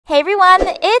Hey everyone,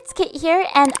 it's Kit here,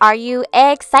 and are you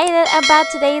excited about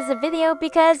today's video?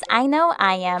 Because I know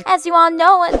I am. As you all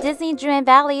know, Disney Dreamlight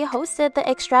Valley hosted the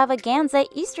Eggstravaganza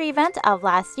Easter event of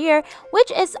last year,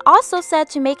 which is also set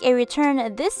to make a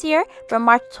return this year from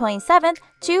March 27th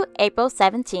to April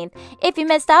 17th. If you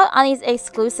missed out on these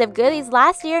exclusive goodies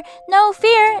last year, no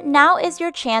fear, now is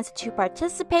your chance to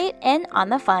participate in on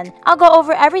the fun. I'll go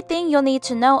over everything you'll need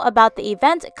to know about the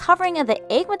event, covering the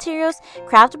egg materials,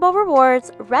 craftable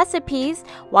rewards, recipes,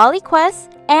 Wally quests,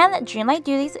 and Dreamlight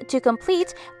duties to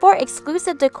complete for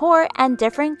exclusive decor and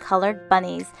different colored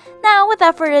bunnies. Now,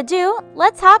 without further ado,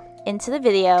 let's hop into the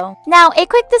video. Now, a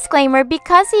quick disclaimer,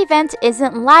 because the event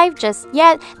isn't live just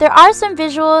yet, there are some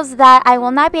visuals that I will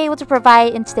not be able to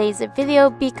provide in today's video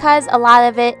because a lot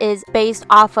of it is based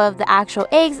off of the actual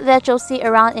eggs that you'll see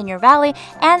around in your valley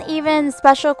and even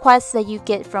special quests that you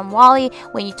get from Wally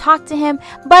when you talk to him.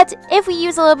 But if we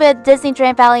use a little bit of Disney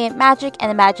Dreamlight Valley magic and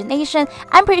imagination,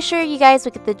 I'm pretty sure you guys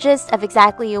will get the gist of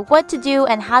exactly what to do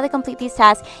and how to complete these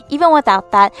tasks even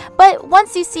without that. But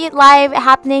once you see it live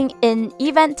happening in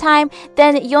event time,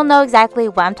 then you'll know exactly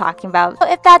what I'm talking about. So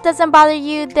if that doesn't bother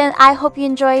you, then I hope you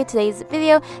enjoy today's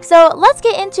video. So let's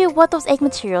get into what those egg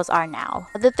materials are now.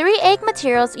 The 3 egg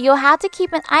materials you'll have to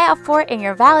keep an eye out for in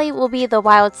your valley will be the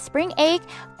wild spring egg,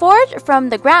 foraged from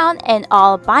the ground in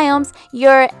all biomes,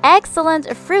 your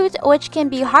excellent fruit, which can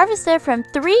be harvested from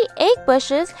 3 egg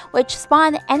bushes which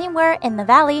spawn anywhere in the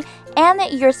valley, and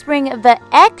your spring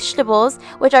vegetables,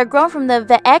 which are grown from the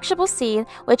vegetable seed,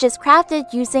 which is crafted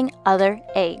using other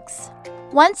eggs.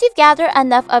 Once you've gathered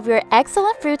enough of your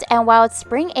excellent fruit and wild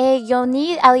spring egg, you'll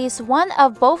need at least one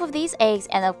of both of these eggs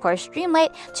and of course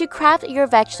Dreamlight to craft your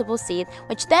vegetable seed,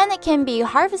 which then can be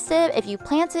harvested if you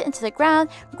plant it into the ground,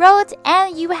 grow it,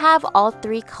 and you have all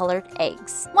 3 colored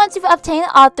eggs. Once you've obtained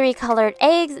all 3 colored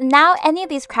eggs, now any of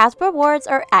these craft rewards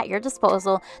are at your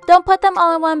disposal. Don't put them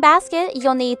all in one basket.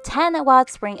 You'll need 10 wild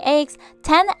spring eggs,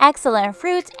 10 excellent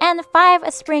fruit, and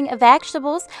 5 spring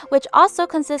vegetables, which also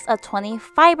consists of 20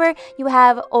 fiber. You have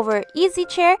over easy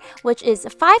chair, which is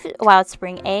 5 wild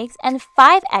spring eggs and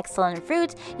 5 excellent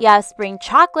fruit. You have spring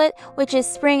chocolate, which is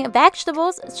spring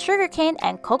vegetables, sugarcane,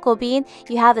 and cocoa bean.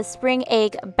 You have the spring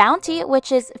egg bounty,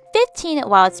 which is 15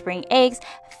 wild spring eggs,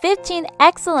 15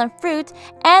 excellent fruit,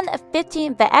 and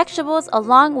 15 vegetables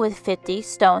along with 50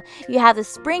 stone. You have the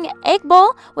spring egg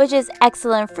bowl, which is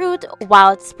excellent fruit,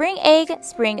 wild spring egg,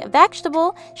 spring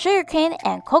vegetable, sugarcane,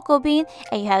 and cocoa bean.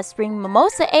 And you have spring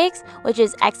mimosa eggs, which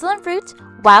is excellent fruit,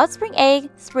 wild spring egg,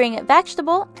 spring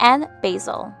vegetable, and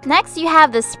basil. Next, you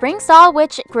have the spring saw,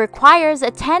 which requires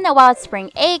 10 wild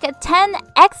spring egg, 10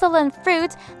 excellent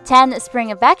fruit, 10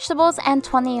 spring vegetables, and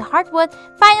 20 hardwood.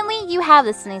 Finally, you have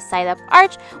the sunny side up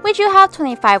arch, which you have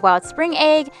 25 wild spring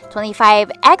egg,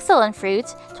 25 excellent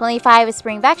fruit, 25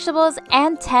 spring vegetables,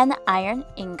 and 10 iron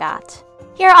ingot.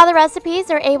 Here are all the recipes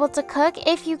you're able to cook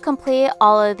if you complete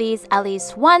all of these at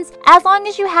least once. As long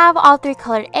as you have all 3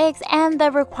 colored eggs and the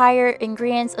required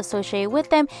ingredients associated with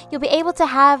them, you'll be able to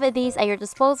have these at your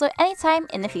disposal anytime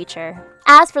in the future.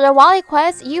 As for the Wally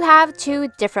quest, you have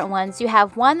 2 different ones. You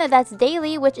have one that's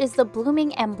daily, which is the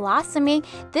blooming and blossoming.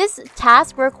 This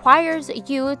task requires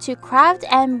you to craft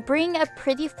and bring a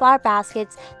pretty flower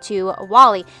baskets to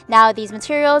Wally. Now, these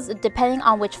materials, depending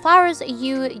on which flowers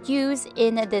you use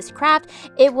in this craft,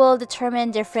 it will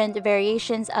determine different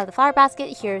variations of the flower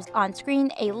basket. Here's on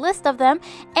screen a list of them.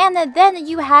 And then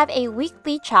you have a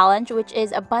weekly challenge, which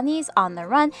is bunnies on the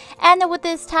run. And with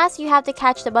this task, you have to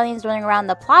catch the bunnies running around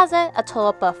the plaza, a total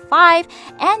of 5,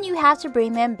 and you have to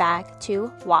bring them back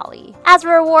to Wally. As a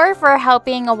reward for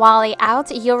helping Wally out,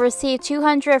 you'll receive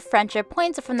 200 friendship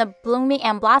points from the blooming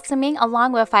and blossoming,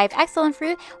 along with 5 excellent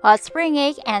fruit, wild spring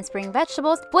egg, and spring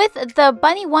vegetables. With the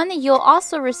bunny one, you'll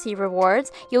also receive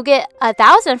rewards. You'll get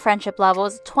 1,000 friendship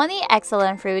levels, 20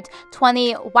 excellent fruit,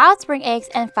 20 wild spring eggs,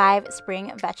 and 5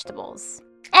 spring vegetables.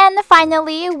 And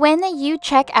finally, when you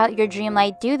check out your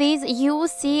Dreamlight duties, you will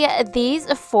see these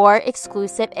 4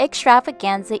 exclusive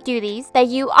extravaganza duties that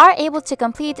you are able to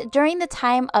complete during the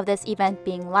time of this event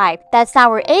being live. That's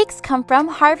not where eggs come from.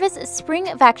 Harvest spring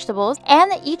vegetables,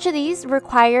 and each of these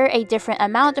require a different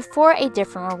amount for a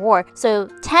different reward. So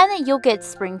 10, you'll get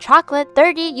spring chocolate,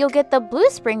 30, you'll get the blue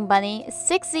spring bunny,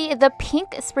 60, the pink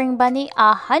spring bunny,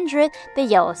 100, the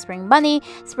yellow spring bunny,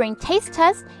 spring taste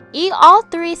test. Eat all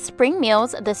 3 spring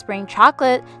meals, the spring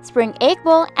chocolate, spring egg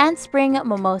bowl, and spring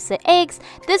mimosa eggs.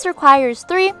 This requires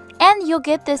 3, and you'll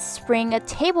get this spring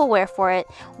tableware for it.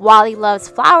 Wally loves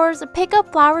flowers. Pick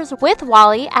up flowers with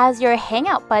Wally as your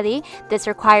hangout buddy. This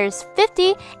requires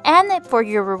 50, and for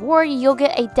your reward, you'll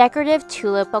get a decorative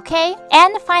tulip bouquet.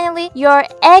 And finally, your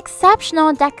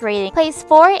exceptional decorating. Place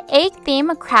 4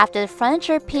 egg-themed crafted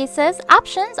furniture pieces.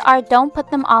 Options are don't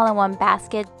put them all in one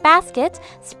basket,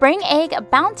 spring egg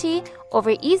bounty,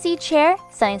 over easy chair,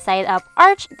 sunny side up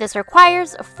arch. This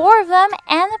requires 4 of them,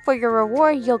 and for your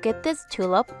reward, you'll get this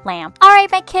tulip lamp.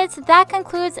 Alright, my kids, that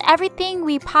concludes everything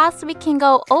we possibly can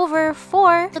go over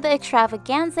for the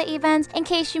extravaganza event. In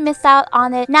case you missed out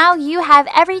on it, now you have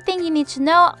everything you need to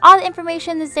know. All the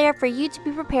information is there for you to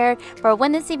be prepared for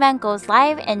when this event goes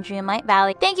live in Dreamlight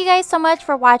Valley. Thank you guys so much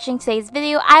for watching today's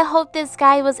video. I hope this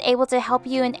guide was able to help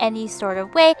you in any sort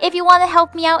of way. If you want to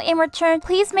help me out in return,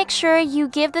 please make sure you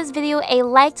give this video a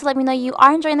like to let me know you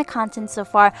are enjoying the content so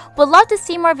far. Would love to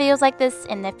see more videos like this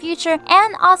in the future.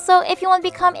 And also, if you want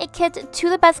to become a kid to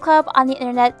the best club on the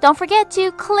internet, don't forget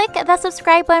to click that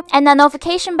subscribe button and the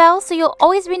notification bell so you'll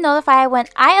always be notified when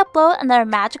I upload another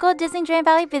magical Disney Dream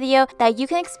Valley video that you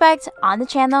can expect on the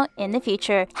channel in the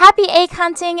future. Happy egg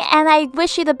hunting, and I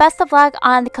wish you the best of luck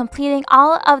on completing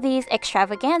all of these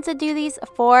extravaganza duties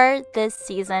for this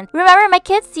season. Remember, my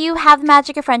kids, you have the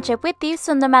magic of friendship with you,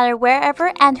 so no matter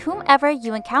wherever and whomever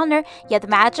you encounter, you have the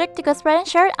magic to go spread and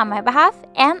share it on my behalf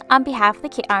and on behalf of the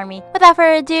Kid Army. Without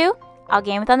further ado, I'll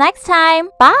game until next time.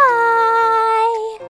 Bye!